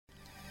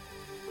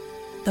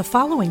The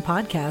following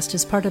podcast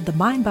is part of the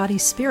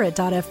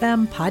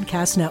MindBodySpirit.fm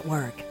podcast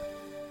network.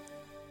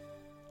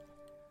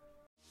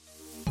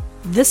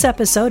 This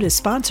episode is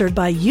sponsored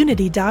by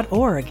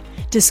Unity.org.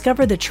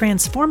 Discover the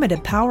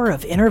transformative power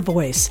of Inner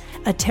Voice,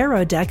 a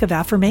tarot deck of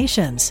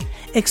affirmations.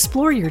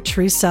 Explore your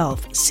true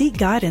self, seek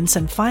guidance,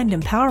 and find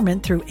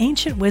empowerment through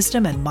ancient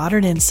wisdom and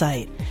modern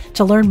insight.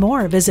 To learn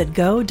more, visit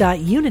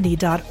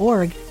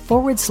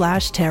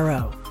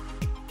go.unity.org/tarot.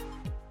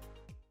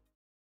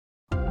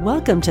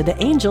 Welcome to the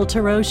Angel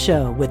Tarot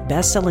Show with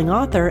best-selling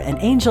author and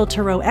Angel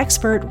Tarot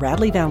expert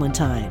Radleigh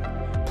Valentine.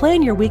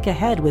 Plan your week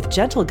ahead with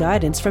gentle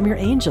guidance from your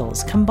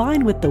angels,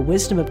 combined with the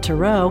wisdom of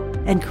Tarot,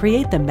 and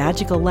create the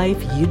magical life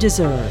you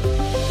deserve.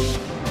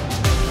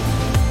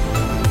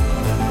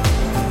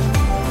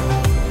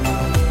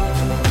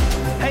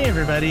 Hey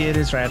everybody, it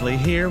is Radleigh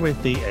here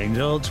with the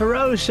Angel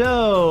Tarot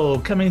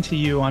Show, coming to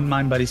you on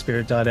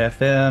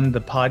MindBodySpirit.fm,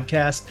 the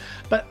podcast,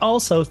 but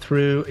also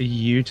through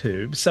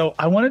YouTube. So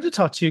I wanted to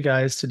talk to you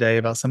guys today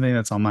about something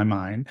that's on my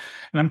mind,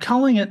 and I'm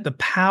calling it the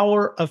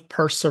power of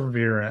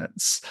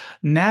perseverance,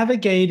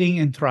 navigating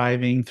and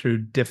thriving through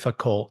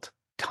difficult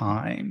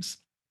times.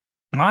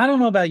 Now, I don't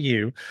know about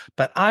you,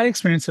 but I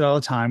experience it all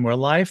the time where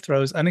life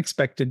throws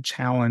unexpected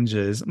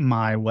challenges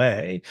my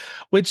way,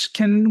 which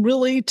can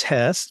really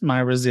test my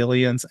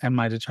resilience and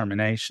my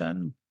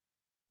determination.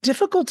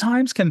 Difficult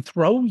times can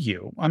throw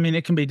you. I mean,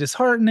 it can be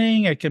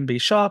disheartening, it can be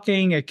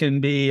shocking, it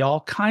can be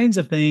all kinds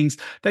of things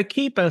that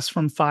keep us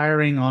from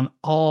firing on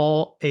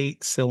all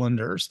 8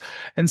 cylinders.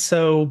 And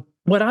so,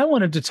 what I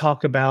wanted to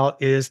talk about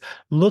is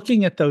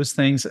looking at those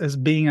things as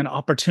being an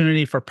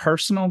opportunity for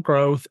personal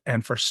growth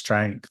and for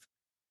strength,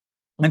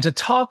 and to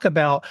talk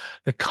about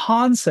the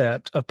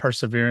concept of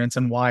perseverance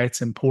and why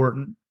it's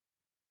important.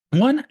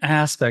 One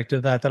aspect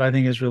of that I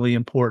think is really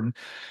important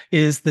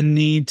is the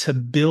need to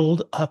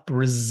build up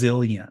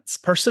resilience.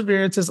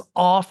 Perseverance is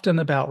often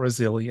about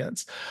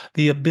resilience,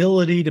 the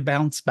ability to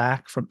bounce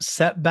back from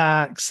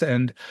setbacks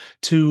and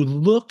to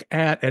look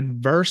at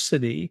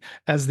adversity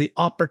as the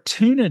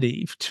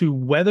opportunity to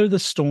weather the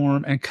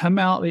storm and come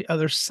out the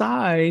other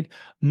side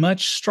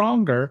much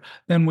stronger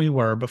than we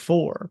were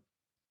before.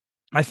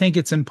 I think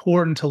it's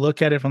important to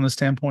look at it from the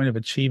standpoint of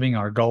achieving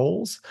our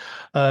goals,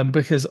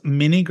 because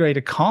many great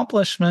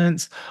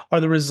accomplishments are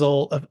the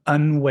result of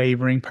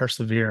unwavering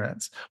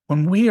perseverance.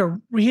 When we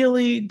are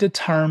really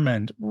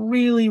determined,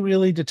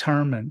 really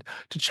determined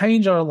to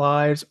change our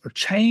lives or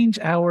change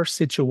our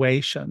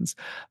situations,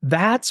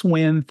 that's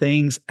when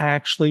things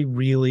actually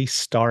really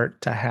start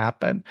to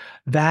happen.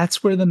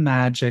 That's where the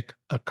magic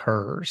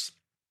occurs.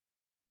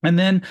 And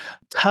then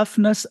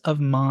toughness of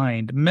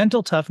mind,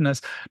 mental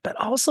toughness, but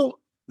also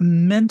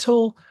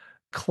mental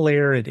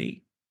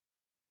clarity.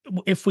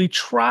 If we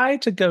try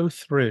to go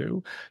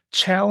through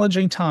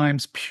challenging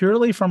times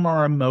purely from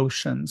our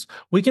emotions,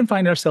 we can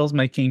find ourselves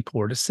making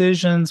poor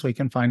decisions. We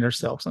can find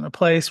ourselves in a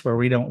place where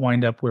we don't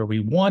wind up where we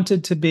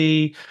wanted to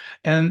be.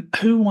 And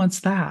who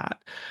wants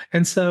that?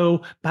 And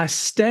so by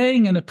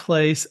staying in a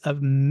place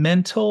of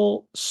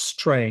mental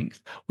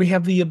strength, we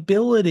have the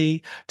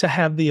ability to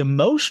have the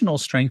emotional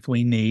strength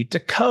we need to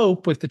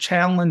cope with the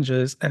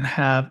challenges and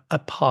have a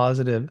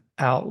positive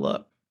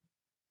outlook.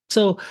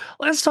 So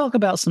let's talk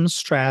about some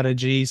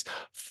strategies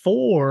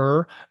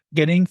for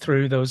getting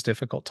through those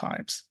difficult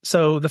times.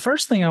 So the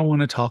first thing I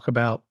want to talk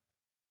about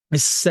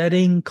is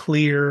setting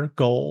clear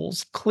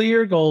goals.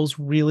 Clear goals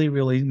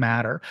really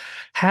matter.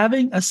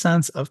 Having a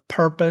sense of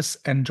purpose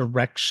and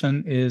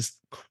direction is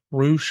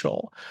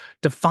crucial.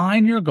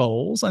 Define your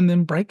goals and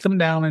then break them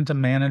down into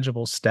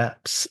manageable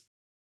steps.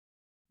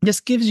 This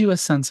gives you a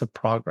sense of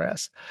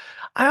progress.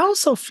 I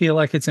also feel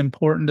like it's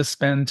important to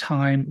spend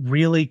time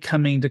really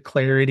coming to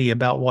clarity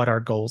about what our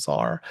goals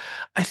are.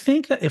 I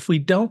think that if we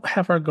don't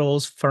have our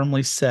goals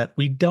firmly set,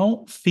 we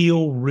don't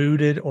feel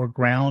rooted or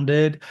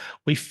grounded.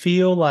 We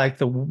feel like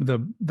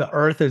the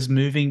earth is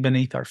moving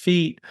beneath our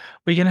feet.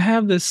 We can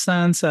have this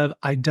sense of,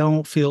 I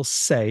don't feel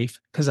safe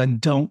because I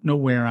don't know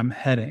where I'm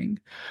heading.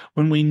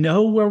 When we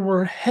know where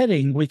we're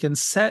heading, we can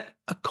set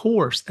a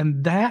course,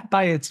 and that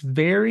by its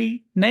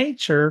very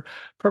nature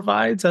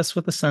provides us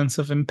with a sense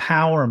of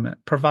empowerment,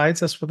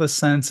 provides us with a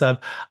sense of,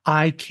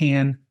 I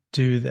can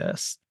do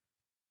this.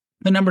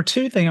 The number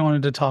 2 thing I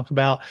wanted to talk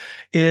about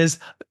is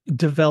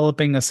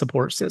developing a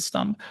support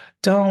system.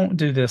 Don't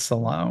do this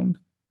alone.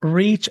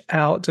 Reach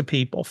out to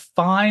people.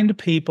 Find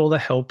people to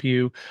help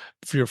you,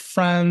 your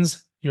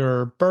friends,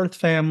 your birth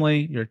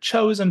family, your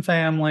chosen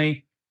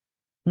family,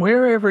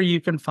 wherever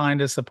you can find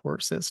a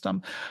support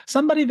system,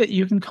 somebody that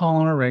you can call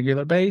on a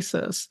regular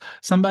basis,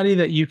 somebody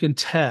that you can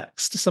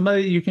text,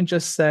 somebody that you can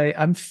just say,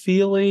 I'm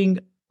feeling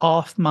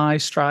off my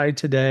stride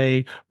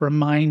today,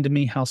 remind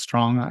me how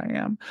strong I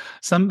am.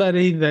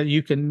 Somebody that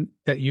you can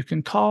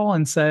call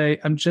and say,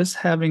 I'm just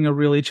having a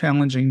really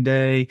challenging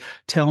day,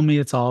 tell me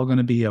it's all going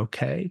to be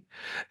okay.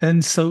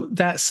 And so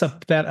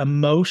that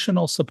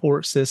emotional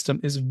support system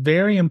is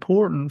very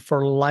important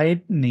for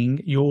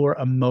lightening your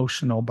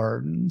emotional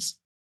burdens.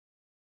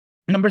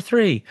 Number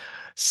 3,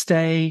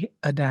 stay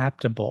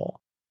adaptable.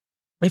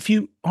 If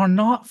you are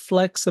not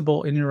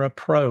flexible in your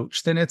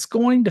approach, then it's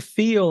going to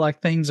feel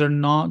like things are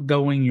not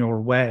going your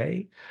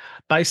way.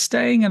 By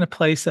staying in a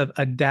place of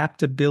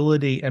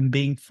adaptability and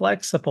being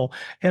flexible,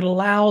 it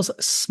allows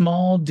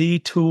small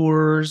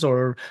detours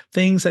or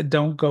things that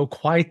don't go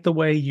quite the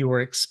way you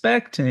were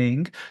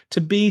expecting to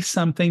be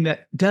something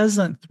that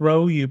doesn't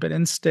throw you, but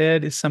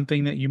instead is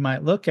something that you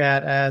might look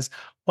at as,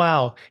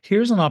 wow,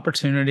 here's an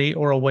opportunity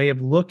or a way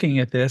of looking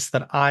at this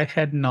that I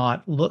had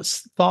not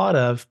thought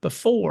of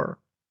before.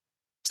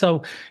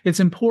 So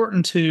it's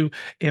important to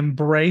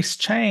embrace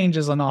change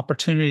as an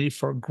opportunity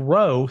for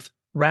growth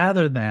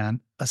rather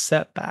than a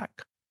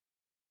setback.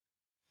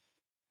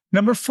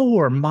 Number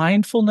four,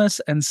 mindfulness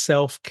and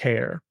self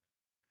care.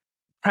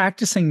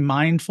 Practicing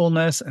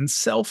mindfulness and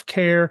self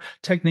care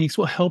techniques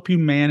will help you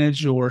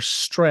manage your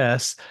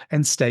stress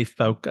and stay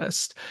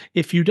focused.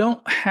 If you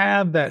don't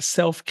have that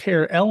self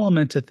care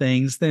element to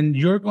things, then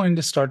you're going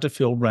to start to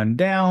feel run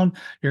down.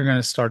 You're going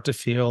to start to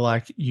feel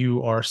like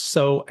you are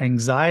so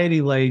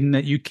anxiety laden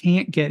that you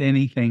can't get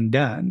anything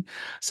done.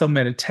 So,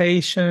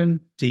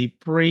 meditation,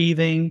 deep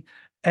breathing,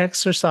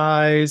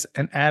 exercise,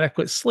 and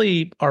adequate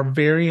sleep are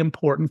very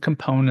important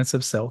components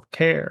of self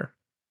care.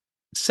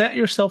 Set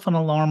yourself an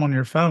alarm on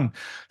your phone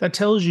that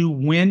tells you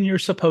when you're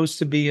supposed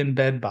to be in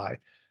bed by.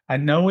 I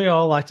know we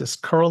all like to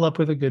curl up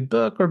with a good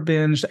book or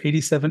binge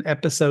 87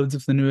 episodes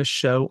of the newest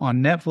show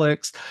on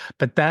Netflix,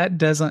 but that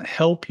doesn't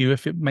help you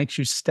if it makes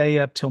you stay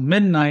up till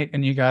midnight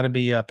and you got to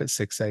be up at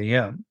 6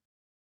 a.m.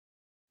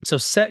 So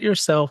set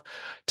yourself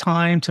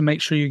time to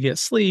make sure you get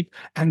sleep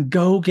and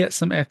go get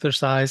some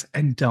exercise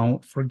and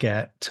don't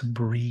forget to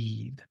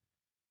breathe.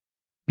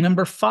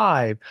 Number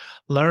five,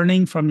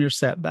 learning from your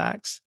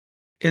setbacks.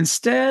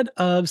 Instead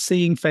of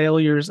seeing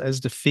failures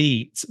as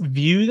defeats,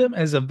 view them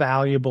as a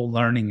valuable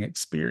learning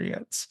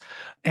experience.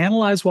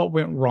 Analyze what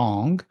went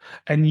wrong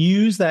and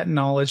use that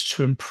knowledge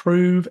to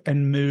improve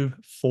and move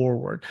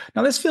forward.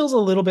 Now, this feels a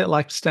little bit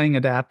like staying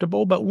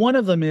adaptable, but one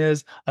of them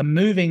is a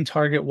moving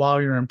target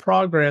while you're in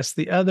progress.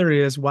 The other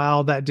is,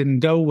 wow, that didn't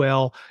go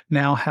well.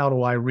 Now, how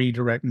do I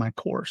redirect my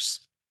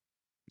course?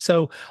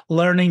 So,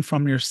 learning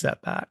from your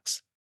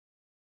setbacks.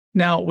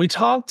 Now, we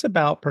talked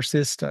about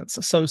persistence.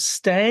 So,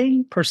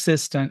 staying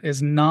persistent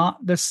is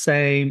not the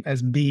same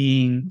as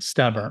being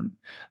stubborn.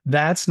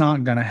 That's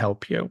not going to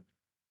help you.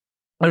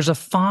 There's a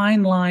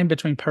fine line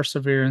between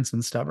perseverance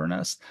and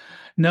stubbornness.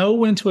 Know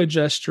when to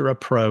adjust your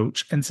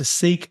approach and to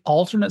seek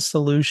alternate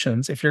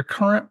solutions if your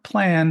current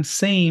plan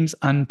seems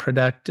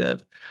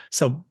unproductive.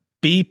 So,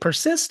 be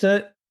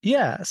persistent,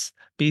 yes.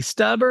 Be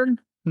stubborn,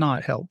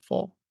 not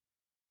helpful.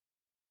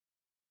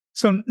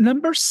 So,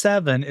 number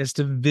seven is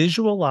to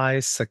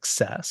visualize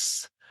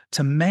success,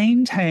 to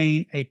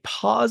maintain a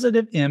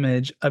positive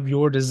image of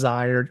your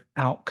desired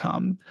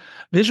outcome.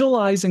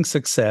 Visualizing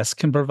success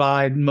can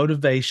provide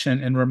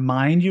motivation and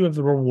remind you of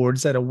the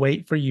rewards that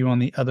await for you on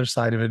the other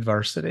side of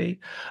adversity.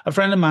 A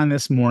friend of mine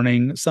this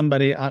morning,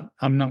 somebody,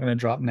 I'm not going to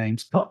drop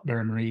names,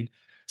 Darren Reed,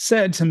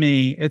 said to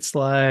me, it's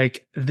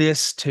like,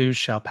 this too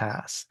shall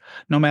pass.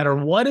 No matter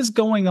what is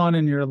going on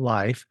in your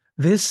life,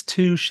 this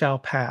too shall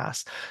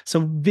pass.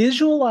 So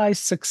visualize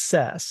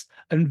success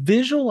and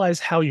visualize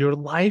how your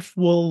life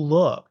will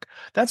look.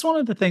 That's one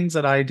of the things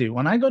that I do.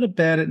 When I go to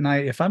bed at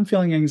night, if I'm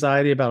feeling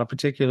anxiety about a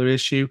particular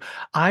issue,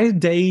 I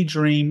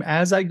daydream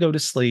as I go to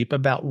sleep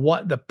about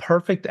what the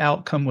perfect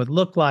outcome would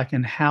look like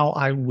and how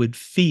I would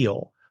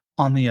feel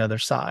on the other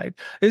side.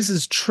 This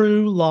is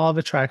true law of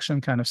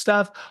attraction kind of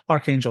stuff.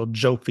 Archangel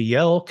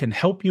Jophiel can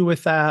help you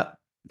with that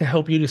to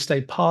help you to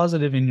stay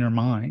positive in your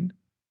mind.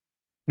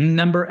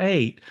 Number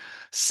eight,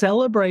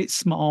 celebrate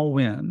small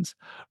wins.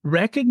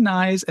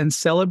 Recognize and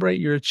celebrate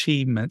your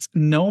achievements,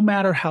 no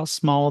matter how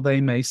small they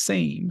may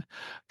seem,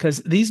 because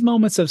these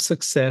moments of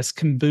success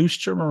can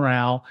boost your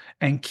morale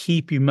and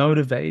keep you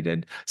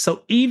motivated.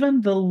 So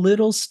even the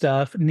little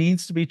stuff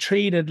needs to be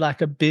treated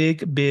like a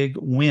big, big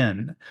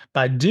win.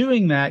 By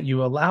doing that,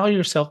 you allow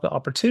yourself the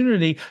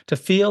opportunity to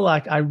feel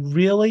like I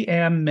really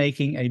am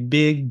making a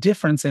big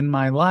difference in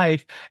my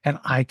life, and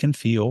I can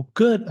feel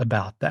good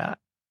about that.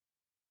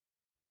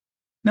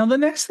 Now, the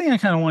next thing I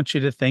kind of want you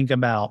to think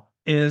about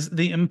is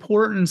the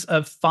importance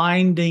of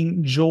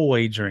finding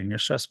joy during your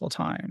stressful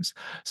times.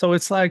 So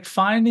it's like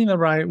finding the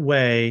right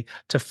way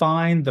to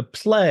find the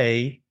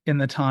play in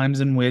the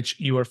times in which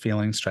you are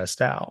feeling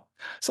stressed out.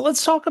 So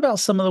let's talk about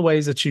some of the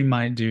ways that you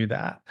might do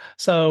that.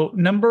 So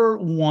number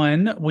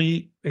one,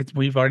 we've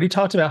already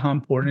talked about how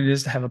important it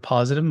is to have a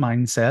positive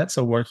mindset.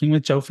 So working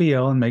with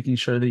Jophiel and making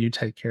sure that you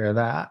take care of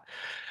that.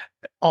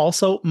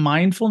 Also,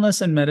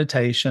 mindfulness and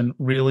meditation,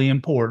 really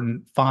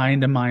important.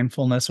 Find a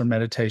mindfulness or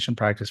meditation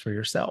practice for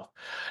yourself.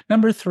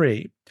 Number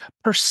three,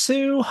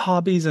 pursue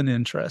hobbies and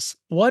interests.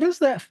 What is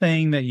that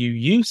thing that you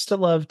used to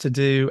love to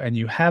do and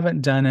you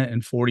haven't done it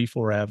in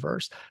 44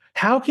 hours?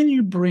 How can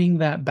you bring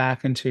that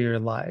back into your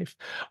life?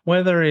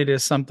 Whether it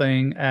is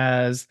something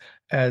as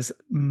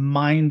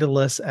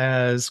mindless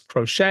as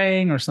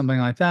crocheting or something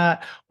like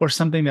that, or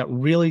something that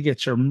really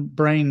gets your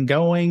brain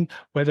going,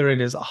 whether it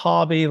is a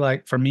hobby,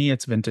 like for me,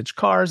 it's vintage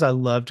cars. I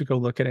love to go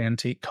look at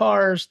antique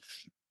cars,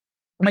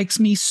 makes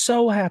me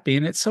so happy.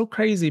 And it's so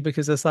crazy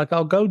because it's like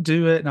I'll go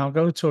do it and I'll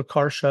go to a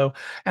car show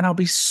and I'll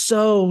be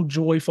so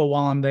joyful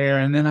while I'm there.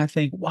 And then I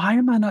think, why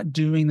am I not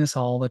doing this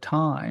all the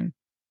time?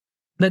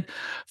 But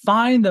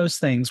find those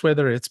things,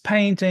 whether it's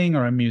painting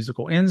or a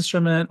musical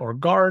instrument or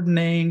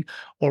gardening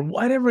or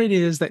whatever it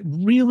is that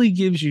really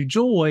gives you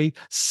joy,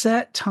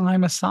 set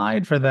time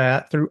aside for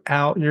that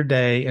throughout your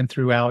day and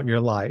throughout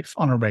your life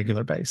on a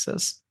regular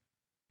basis.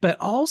 But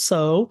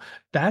also,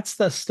 that's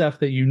the stuff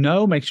that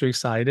makes you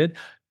excited.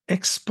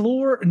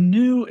 Explore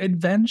new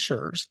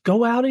adventures.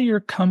 Go out of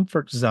your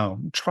comfort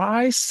zone.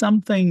 Try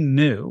something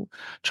new.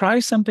 Try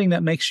something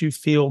that makes you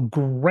feel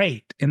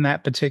great in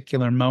that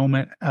particular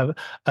moment of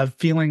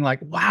feeling like,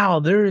 wow,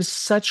 there is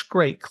such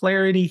great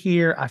clarity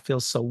here. I feel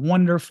so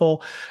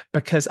wonderful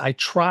because I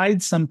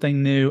tried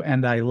something new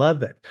and I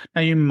love it.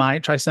 Now, you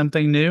might try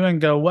something new and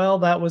go, well,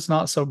 that was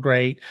not so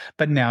great,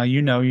 but now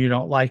you know you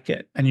don't like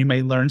it. And you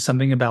may learn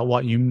something about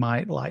what you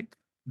might like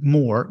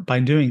more by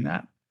doing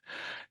that.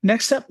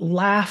 Next up,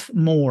 laugh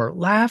more.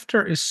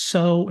 Laughter is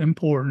so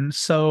important,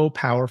 so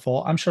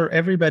powerful. I'm sure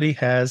everybody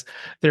has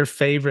their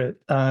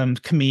favorite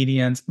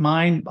comedians.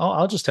 Mine,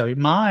 I'll just tell you,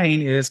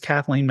 mine is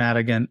Kathleen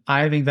Madigan.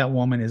 I think that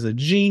woman is a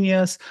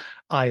genius.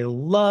 I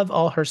love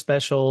all her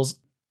specials.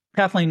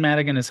 Kathleen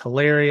Madigan is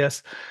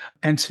hilarious.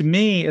 And to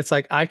me, it's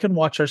like I can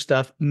watch her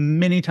stuff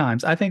many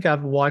times. I think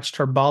I've watched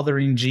her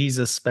Bothering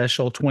Jesus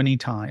special 20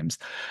 times.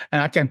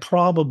 And I can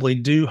probably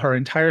do her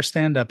entire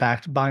stand up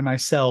act by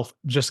myself,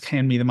 just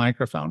hand me the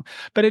microphone.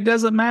 But it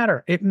doesn't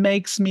matter. It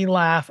makes me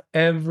laugh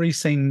every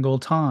single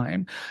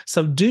time.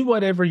 So do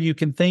whatever you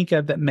can think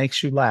of that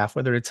makes you laugh,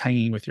 whether it's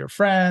hanging with your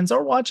friends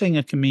or watching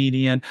a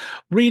comedian,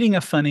 reading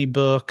a funny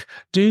book,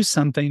 do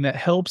something that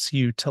helps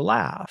you to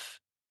laugh.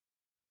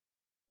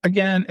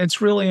 Again,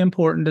 it's really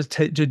important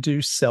to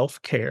do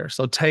self-care.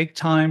 So take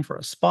time for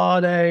a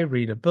spa day,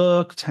 read a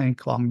book,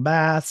 take long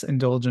baths,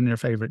 indulge in your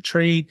favorite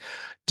treat.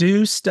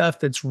 Do stuff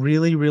that's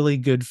really, really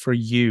good for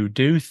you.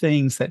 Do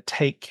things that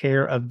take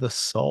care of the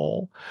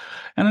soul.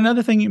 And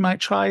another thing you might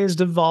try is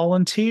to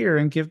volunteer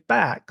and give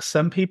back.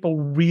 Some people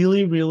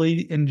really,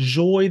 really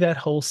enjoy that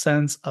whole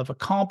sense of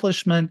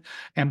accomplishment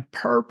and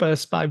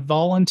purpose by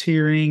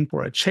volunteering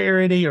for a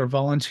charity or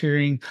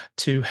volunteering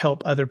to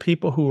help other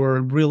people who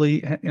are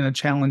really in a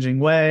challenging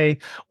way,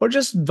 or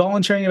just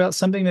volunteering about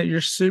something that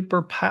you're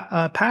super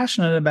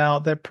passionate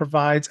about that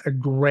provides a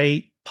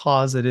great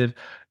positive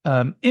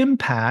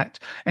impact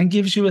and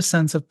gives you a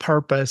sense of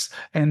purpose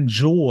and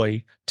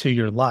joy to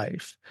your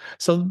life.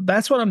 So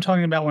that's what I'm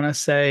talking about when I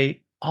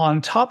say, on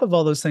top of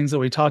all those things that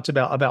we talked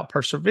about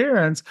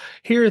perseverance,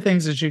 here are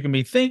things that you can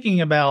be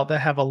thinking about that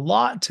have a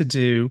lot to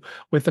do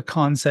with the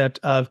concept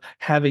of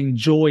having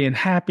joy and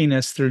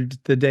happiness through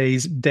the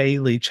day's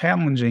daily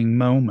challenging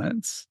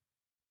moments.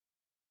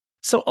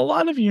 So, a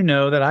lot of you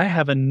know that I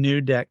have a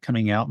new deck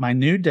coming out. My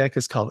new deck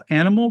is called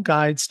Animal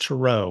Guides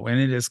Tarot, and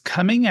it is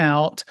coming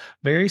out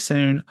very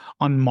soon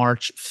on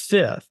March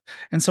 5th.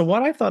 And so,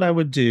 what I thought I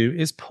would do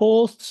is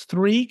pull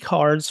 3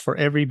 cards for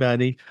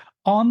everybody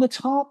on the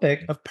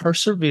topic of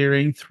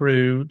persevering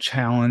through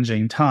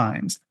challenging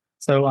times.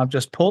 So, I've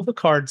just pulled the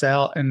cards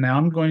out, and now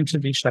I'm going to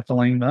be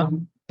shuffling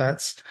them.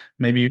 That's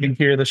maybe you can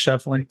hear the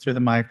shuffling through the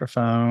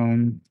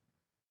microphone.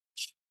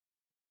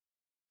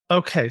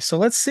 Okay, so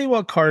let's see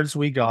what cards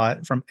we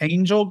got from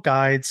Angel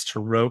Guides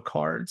Tarot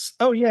cards.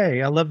 Oh,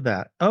 yay, I love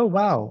that. Oh,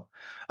 wow.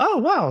 Oh,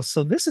 wow.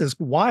 So this is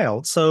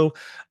wild. So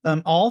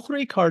all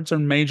 3 cards are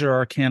major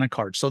arcana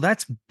cards. So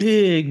that's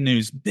big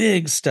news,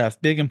 big stuff,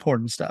 big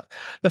important stuff.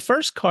 The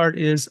first card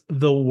is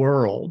the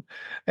World.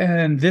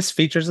 And this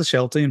features a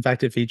Sheltie. In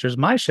fact, it features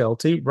my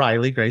Sheltie,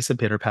 Riley Grace of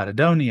Pitter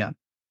Patagonia.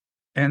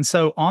 And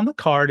so on the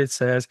card, it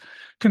says,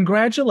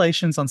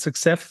 congratulations on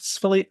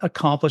successfully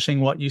accomplishing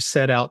what you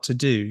set out to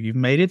do. You've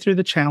made it through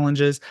the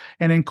challenges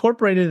and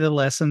incorporated the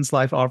lessons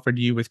life offered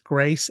you with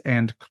grace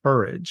and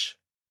courage.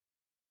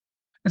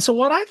 And so,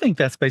 what I think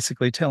that's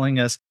basically telling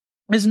us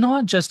is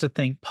not just to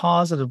think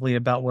positively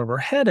about where we're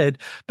headed,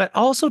 but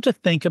also to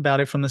think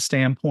about it from the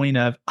standpoint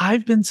of,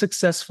 I've been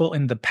successful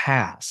in the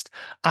past.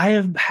 I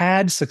have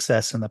had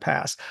success in the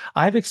past.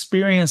 I've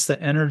experienced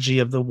the energy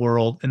of the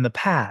world in the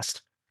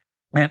past,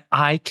 and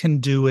I can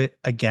do it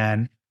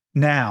again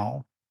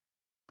now.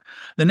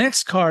 The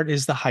next card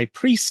is the High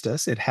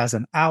Priestess. It has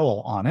an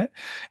owl on it,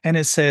 and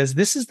it says,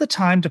 this is the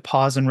time to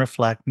pause and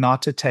reflect,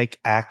 not to take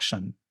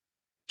action.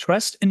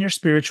 Trust in your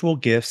spiritual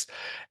gifts,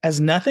 as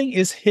nothing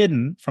is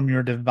hidden from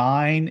your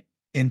divine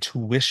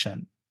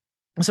intuition.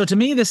 So to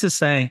me, this is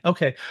saying,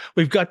 okay,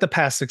 we've got the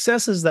past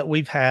successes that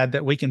we've had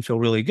that we can feel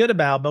really good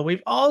about, but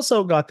we've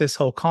also got this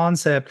whole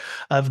concept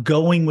of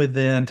going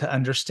within to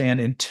understand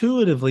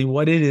intuitively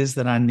what it is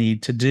that I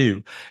need to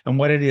do and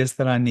what it is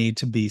that I need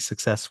to be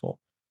successful.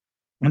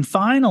 And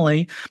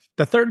finally,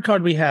 the third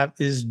card we have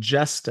is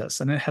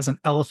Justice, and it has an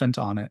elephant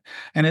on it.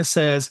 And it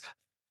says,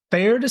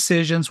 Fair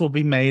decisions will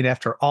be made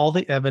after all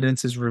the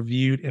evidence is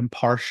reviewed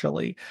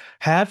impartially.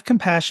 Have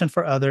compassion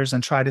for others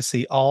and try to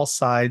see all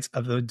sides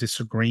of the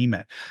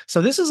disagreement.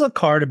 So, this is a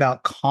card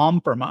about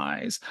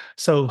compromise.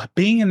 So,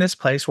 being in this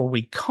place where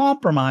we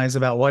compromise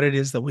about what it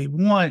is that we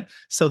want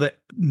so that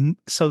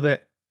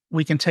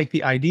we can take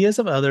the ideas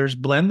of others,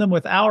 blend them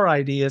with our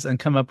ideas, and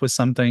come up with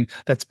something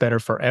that's better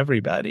for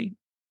everybody.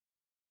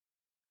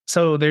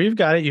 So there you've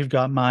got it. You've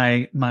got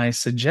my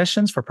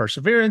suggestions for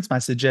perseverance, my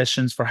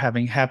suggestions for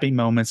having happy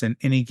moments in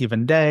any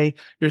given day,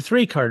 your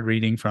 3-card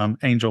reading from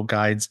Angel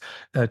Guides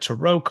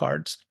Tarot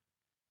cards.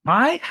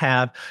 I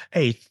have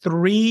a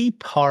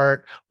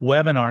 3-part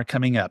webinar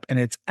coming up and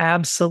it's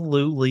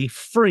absolutely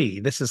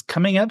free. This is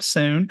coming up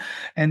soon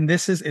and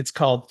it's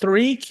called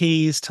 3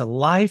 Keys to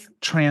Life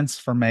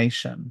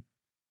Transformation.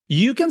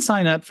 You can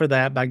sign up for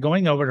that by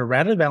going over to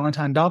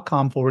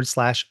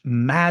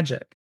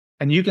radleyvalentine.com/magic.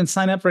 And you can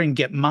sign up for it and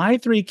get my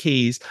 3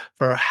 keys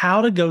for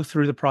how to go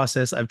through the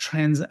process of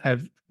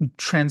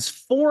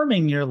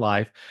transforming your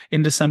life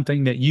into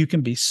something that you can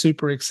be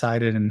super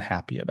excited and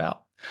happy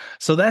about.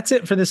 So that's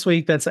it for this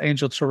week. That's the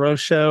Angel Tarot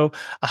Show.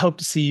 I hope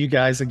to see you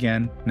guys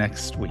again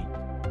next week.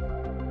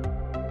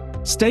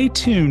 Stay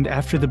tuned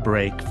after the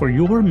break for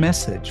your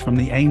message from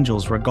the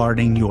angels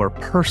regarding your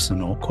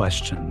personal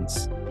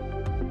questions.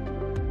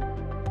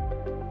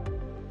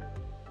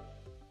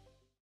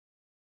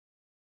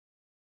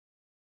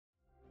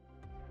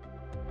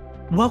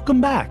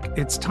 Welcome back.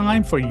 It's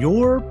time for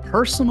your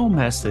personal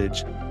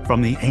message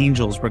from the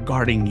angels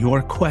regarding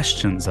your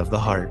questions of the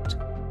heart.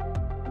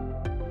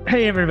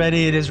 Hey,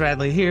 everybody. It is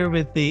Radley here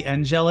with the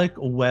Angelic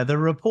Weather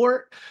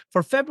Report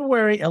for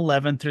February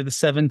 11th through the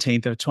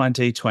 17th of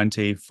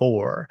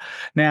 2024.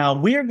 Now,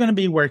 we are going to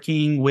be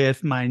working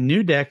with my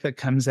new deck that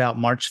comes out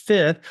March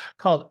 5th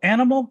called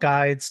Animal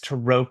Guides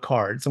Tarot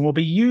Cards. And we'll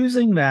be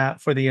using that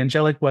for the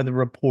Angelic Weather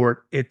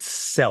Report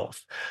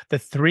itself. The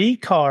 3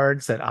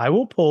 cards that I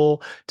will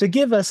pull to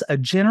give us a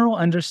general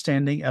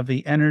understanding of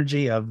the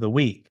energy of the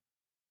week.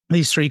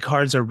 These 3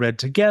 cards are read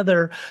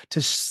together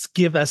to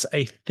give us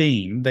a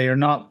theme.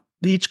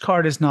 Each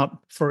card is not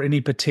for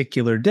any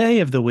particular day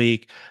of the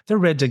week. They're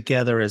read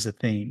together as a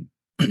theme.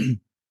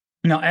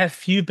 Now,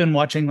 if you've been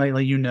watching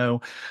lately, you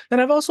know that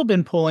I've also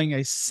been pulling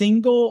a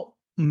single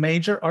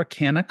major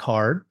arcana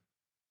card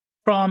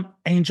from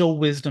Angel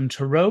Wisdom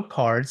Tarot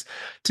cards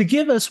to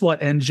give us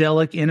what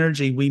angelic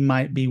energy we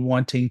might be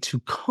wanting to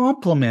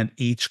complement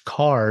each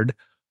card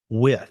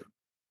with.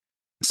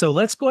 So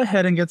let's go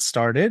ahead and get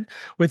started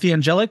with the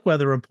Angelic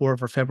Weather Report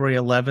for February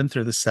 11th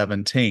through the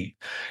 17th.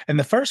 And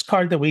the first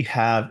card that we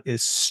have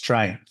is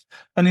Strength.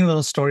 Funny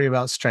little story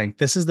about Strength.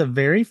 This is the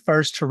very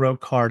first tarot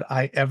card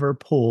I ever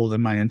pulled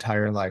in my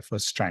entire life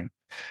was Strength.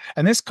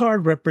 And this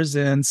card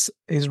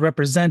is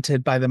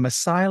represented by the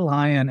Messiah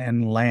lion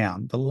and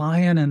lamb, the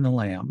lion and the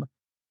lamb.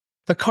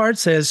 The card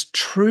says,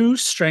 true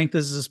strength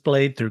is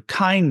displayed through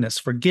kindness,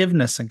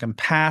 forgiveness, and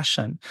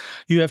compassion.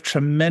 You have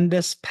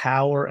tremendous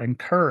power and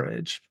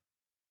courage.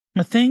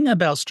 The thing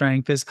about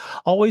strength is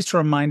always to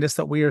remind us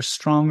that we are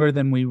stronger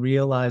than we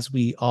realize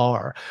we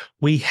are.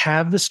 We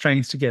have the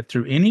strength to get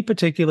through any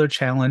particular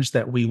challenge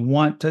that we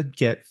want to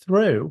get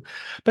through.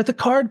 But the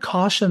card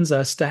cautions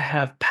us to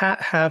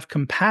have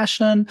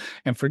compassion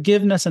and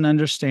forgiveness and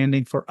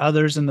understanding for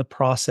others in the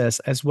process,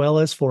 as well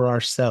as for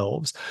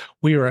ourselves.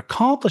 We are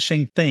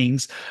accomplishing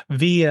things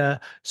via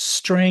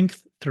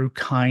strength through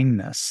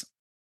kindness.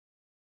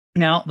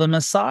 Now, the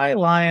Messiah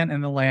lion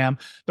and the lamb,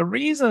 the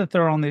reason that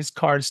they're on these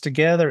cards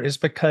together is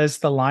because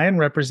the lion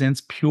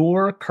represents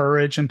pure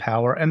courage and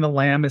power, and the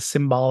lamb is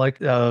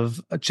symbolic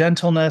of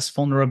gentleness,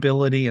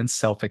 vulnerability, and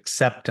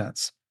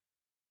self-acceptance.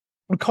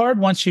 The card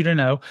wants you to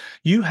know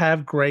you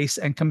have grace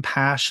and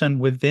compassion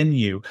within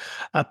you.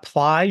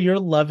 Apply your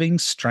loving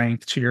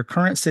strength to your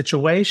current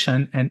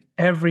situation and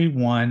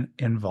everyone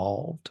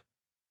involved.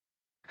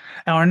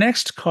 Now, our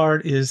next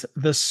card is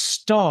the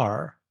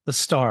Star. The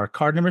Star,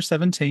 card number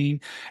 17,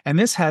 and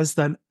this has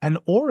an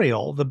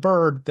oriole, the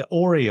bird, the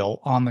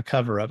oriole on the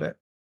cover of it.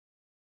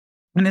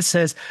 And it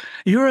says,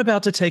 you're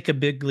about to take a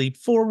big leap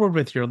forward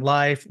with your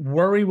life.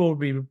 Worry will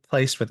be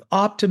replaced with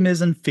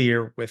optimism,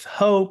 fear with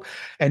hope,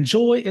 and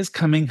joy is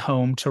coming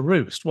home to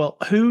roost. Well,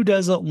 who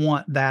doesn't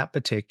want that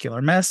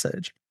particular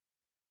message?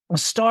 A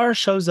star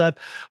shows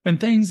up when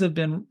things have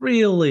been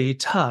really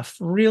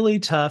tough,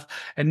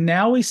 and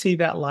now we see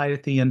that light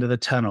at the end of the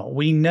tunnel.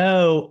 We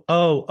know,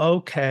 oh,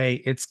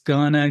 okay, it's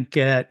gonna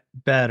get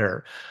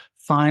better.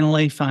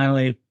 Finally,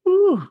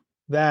 whew,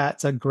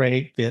 that's a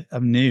great bit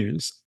of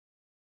news.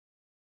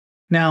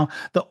 Now,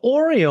 the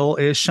oriole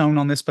is shown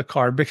on this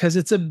card because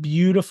it's a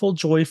beautiful,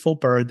 joyful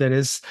bird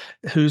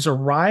whose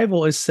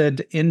arrival is said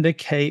to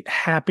indicate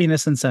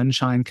happiness and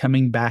sunshine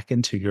coming back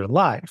into your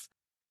life.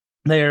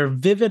 Their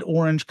vivid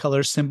orange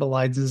color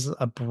symbolizes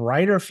a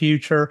brighter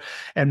future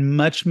and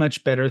much,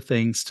 much better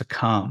things to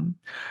come.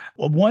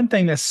 Well, one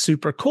thing that's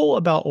super cool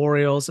about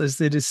orioles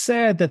is it is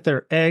said that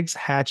their eggs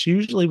hatch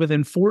usually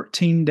within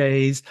 14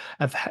 days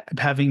of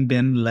having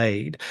been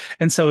laid.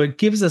 And so it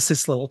gives us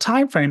this little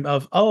time frame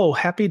of, oh,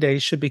 happy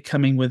days should be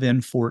coming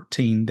within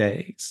 14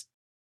 days.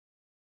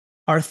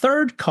 Our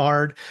third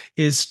card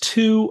is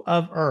Two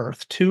of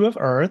Earth,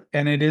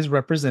 and it is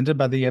represented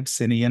by the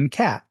Abyssinian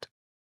cat.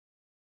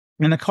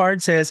 And the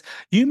card says,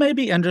 you may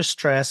be under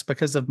stress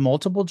because of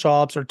multiple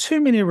jobs or too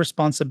many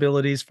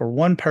responsibilities for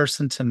one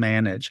person to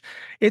manage.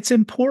 It's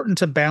important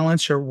to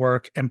balance your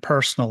work and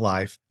personal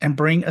life and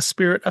bring a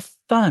spirit of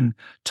fun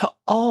to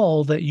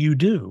all that you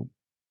do.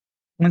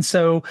 And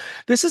so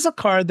this is a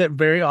card that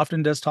very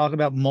often does talk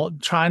about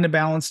trying to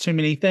balance too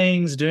many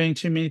things, doing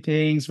too many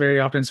things. Very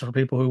often it's for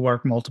people who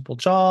work multiple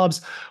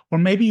jobs, or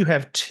maybe you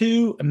have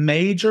two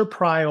major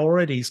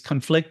priorities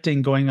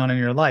conflicting going on in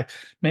your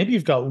life. Maybe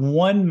you've got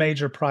one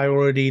major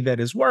priority that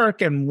is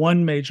work and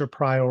one major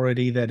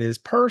priority that is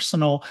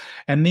personal.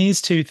 And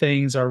these two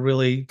things are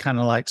really kind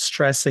of like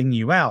stressing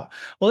you out.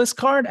 Well, this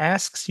card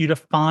asks you to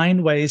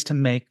find ways to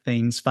make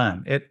things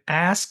fun. It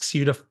asks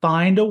you to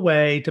find a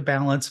way to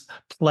balance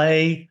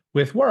play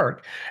with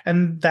work.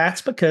 And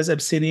that's because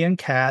obsidian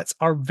cats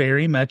are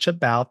very much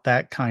about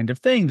that kind of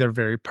thing. They're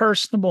very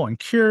personable and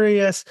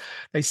curious.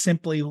 They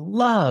simply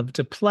love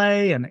to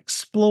play and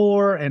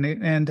explore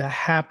and to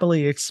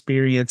happily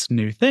experience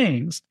new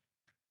things.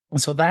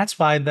 And so that's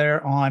why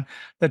they're on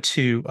the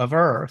Two of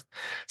Earth.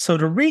 So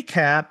to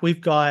recap,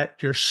 we've got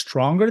you're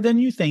stronger than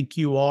you think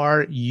you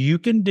are. You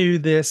can do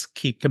this.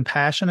 Keep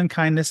compassion and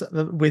kindness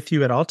with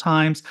you at all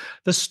times.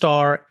 The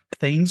Star,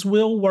 things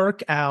will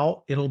work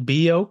out. It'll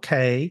be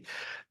okay.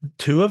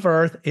 Two of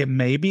Earth, it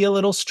may be a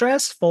little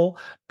stressful,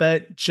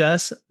 but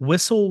just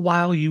whistle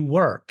while you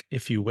work,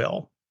 if you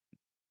will.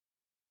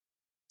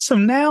 So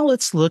now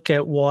let's look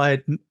at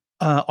what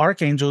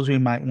archangels we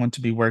might want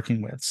to be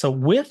working with. So,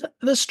 with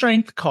the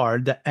strength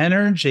card, the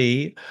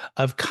energy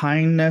of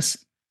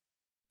kindness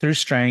through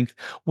strength,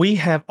 we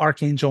have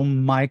Archangel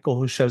Michael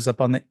who shows up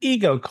on the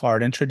ego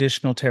card in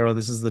traditional tarot.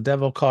 This is the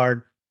devil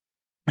card.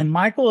 And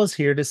Michael is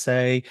here to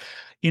say,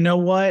 you know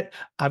what?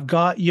 I've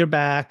got your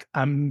back.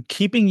 I'm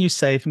keeping you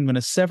safe. I'm going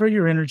to sever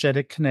your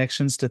energetic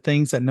connections to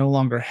things that no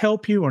longer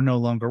help you or no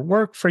longer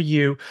work for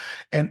you.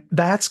 And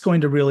that's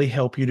going to really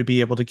help you to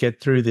be able to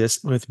get through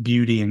this with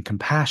beauty and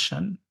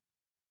compassion.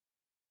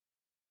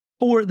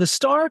 For the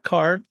star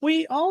card,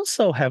 we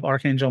also have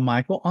Archangel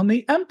Michael on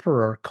the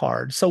Emperor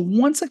card. So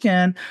once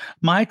again,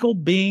 Michael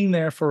being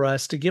there for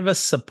us to give us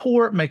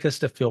support, make us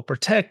to feel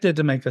protected,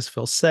 to make us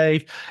feel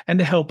safe, and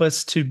to help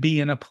us to be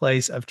in a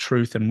place of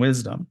truth and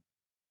wisdom.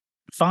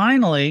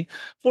 Finally,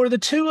 for the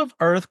Two of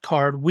Earth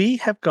card, we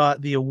have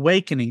got the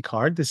Awakening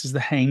card. This is the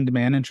Hanged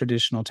Man in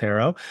traditional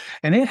tarot,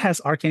 and it has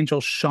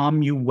Archangel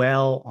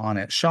Shamuel on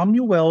it.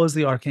 Shamuel is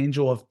the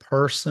Archangel of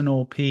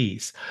personal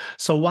peace.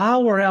 So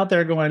while we're out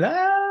there going,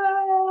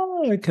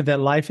 that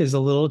life is a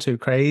little too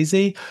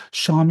crazy,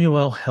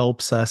 Shamuel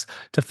helps us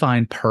to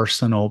find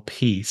personal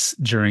peace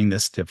during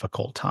this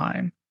difficult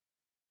time.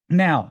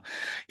 Now,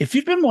 if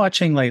you've been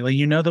watching lately,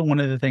 you know that one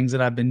of the things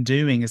that I've been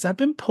doing is I've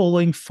been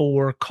pulling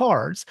 4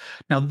 cards.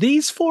 Now,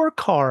 these 4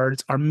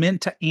 cards are meant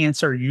to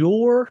answer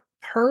your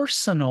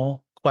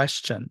personal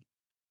question.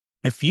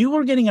 If you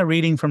were getting a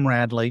reading from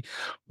Radley,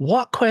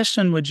 what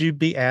question would you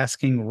be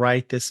asking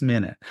right this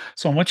minute?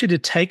 So I want you to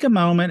take a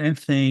moment and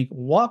think,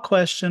 what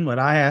question would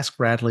I ask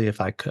Radley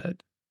if I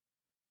could?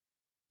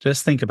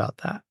 Just think about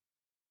that.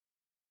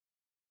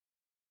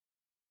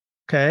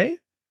 Okay.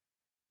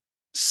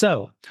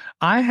 So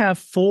I have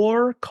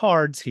 4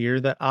 cards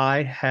here that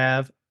I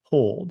have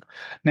pulled.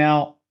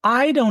 Now,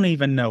 I don't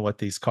even know what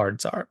these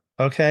cards are.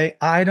 Okay.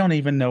 I don't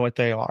even know what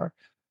they are,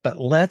 but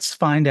let's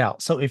find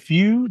out. So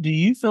do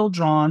you feel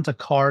drawn to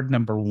card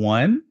number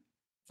 1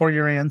 for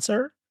your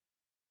answer?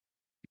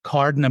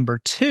 Card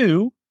number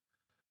 2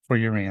 for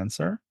your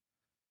answer?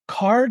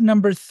 Card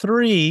number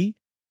 3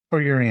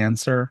 for your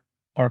answer?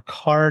 Or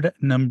card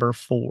number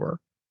 4?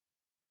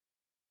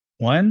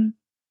 1,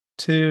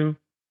 2,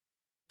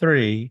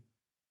 3,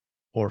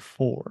 or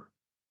 4.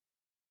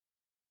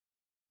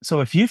 So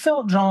if you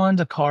felt drawn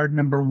to card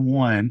number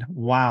 1,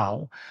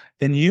 wow,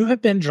 then you have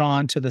been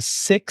drawn to the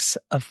Six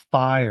of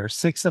Fire.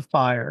 Six of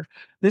Fire.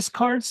 This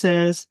card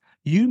says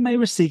you may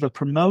receive a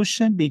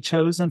promotion, be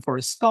chosen for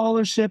a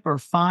scholarship, or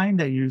find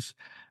that you've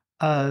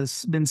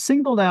been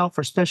singled out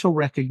for special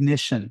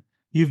recognition.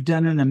 You've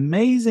done an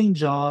amazing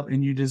job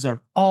and you deserve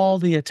all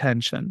the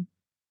attention.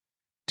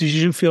 Did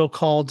you feel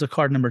called to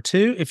card number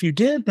 2? If you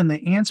did, then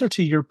the answer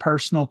to your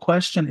personal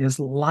question is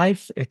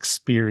life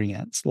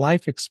experience.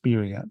 Life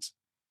experience.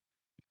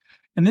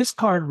 And this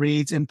card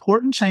reads,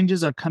 important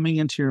changes are coming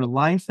into your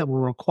life that will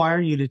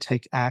require you to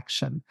take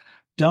action.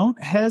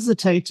 Don't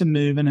hesitate to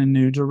move in a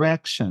new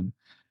direction,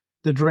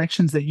 the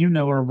directions that you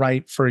know are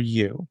right for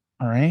you.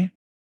 All right.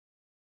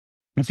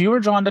 If you were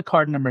drawn to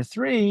card number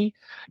 3,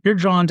 you're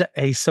drawn to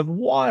Ace of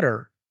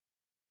Water.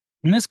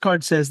 And this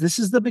card says this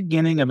is the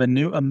beginning of a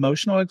new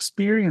emotional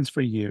experience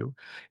for you.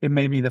 It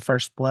may be the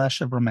first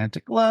blush of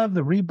romantic love,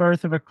 the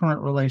rebirth of a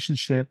current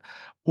relationship,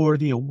 or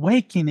the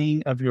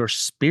awakening of your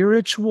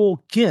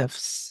spiritual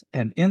gifts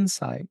and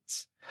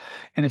insights.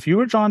 And if you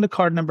were drawn to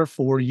card number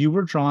 4, you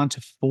were drawn to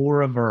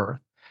Four of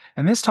Earth.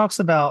 And this talks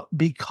about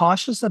be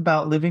cautious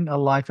about living a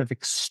life of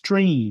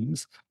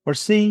extremes or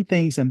seeing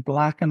things in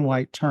black and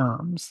white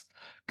terms.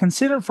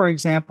 Consider, for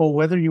example,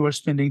 whether you are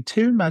spending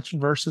too much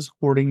versus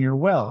hoarding your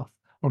wealth,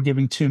 or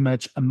giving too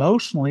much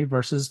emotionally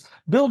versus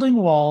building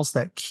walls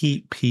that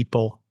keep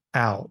people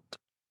out.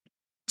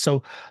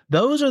 So,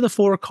 those are the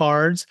 4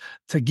 cards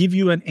to give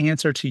you an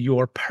answer to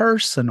your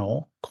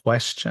personal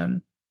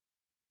question.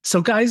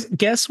 So, guys,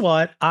 guess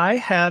what? I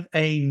have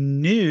a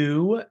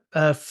new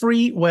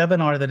free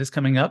webinar that is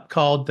coming up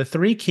called The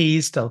 3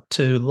 Keys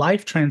to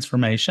Life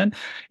Transformation.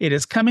 It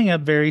is coming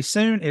up very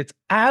soon. It's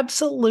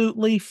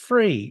absolutely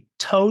free,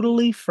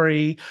 totally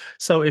free.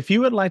 So, if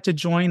you would like to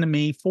join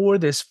me for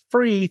this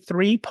free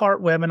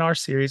 3-part webinar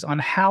series on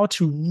how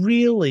to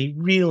really,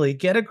 really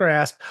get a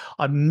grasp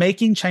on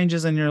making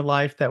changes in your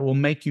life that will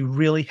make you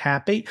really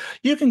happy,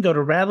 you can go to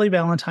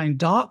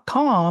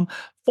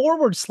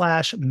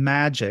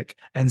radleyvalentine.com/magic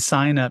and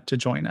sign up to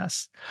join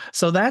us.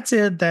 So that's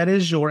it. That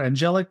is your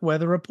angelic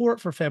weather report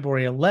for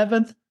February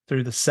 11th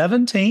through the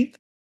 17th.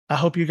 I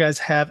hope you guys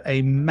have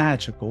a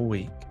magical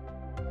week.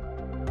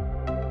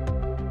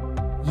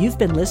 You've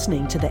been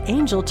listening to the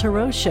Angel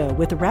Tarot Show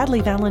with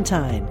Radley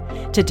Valentine.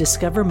 To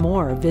discover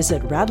more,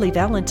 visit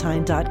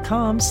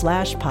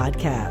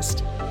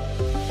radleyvalentine.com/podcast.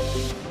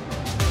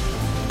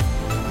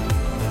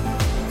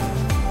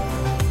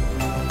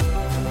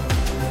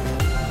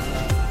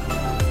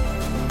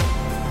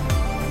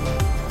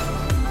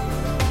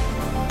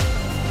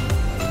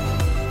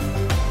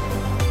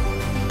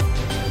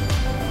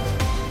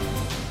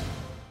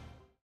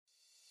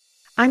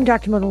 I'm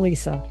Dr. Mona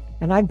Lisa,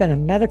 and I've been a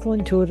medical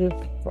intuitive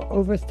for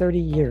over 30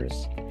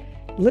 years.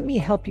 Let me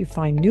help you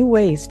find new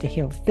ways to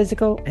heal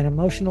physical and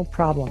emotional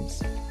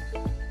problems.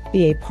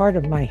 Be a part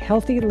of my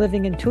Healthy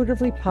Living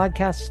Intuitively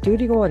podcast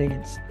studio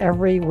audience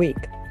every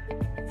week.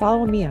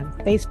 Follow me on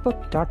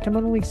Facebook, Dr.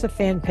 Mona Lisa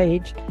fan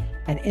page,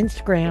 and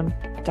Instagram,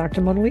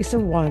 Dr. Mona Lisa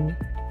 1,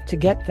 to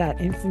get that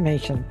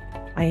information.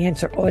 I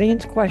answer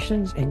audience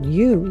questions, and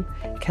you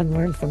can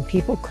learn from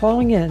people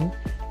calling in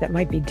that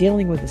might be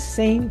dealing with the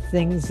same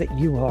things that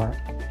you are.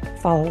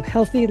 Follow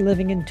Healthy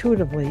Living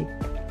Intuitively,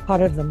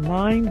 part of the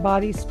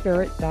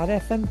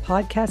MindBodySpirit.fm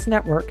podcast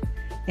network,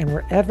 and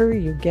wherever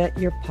you get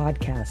your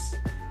podcasts.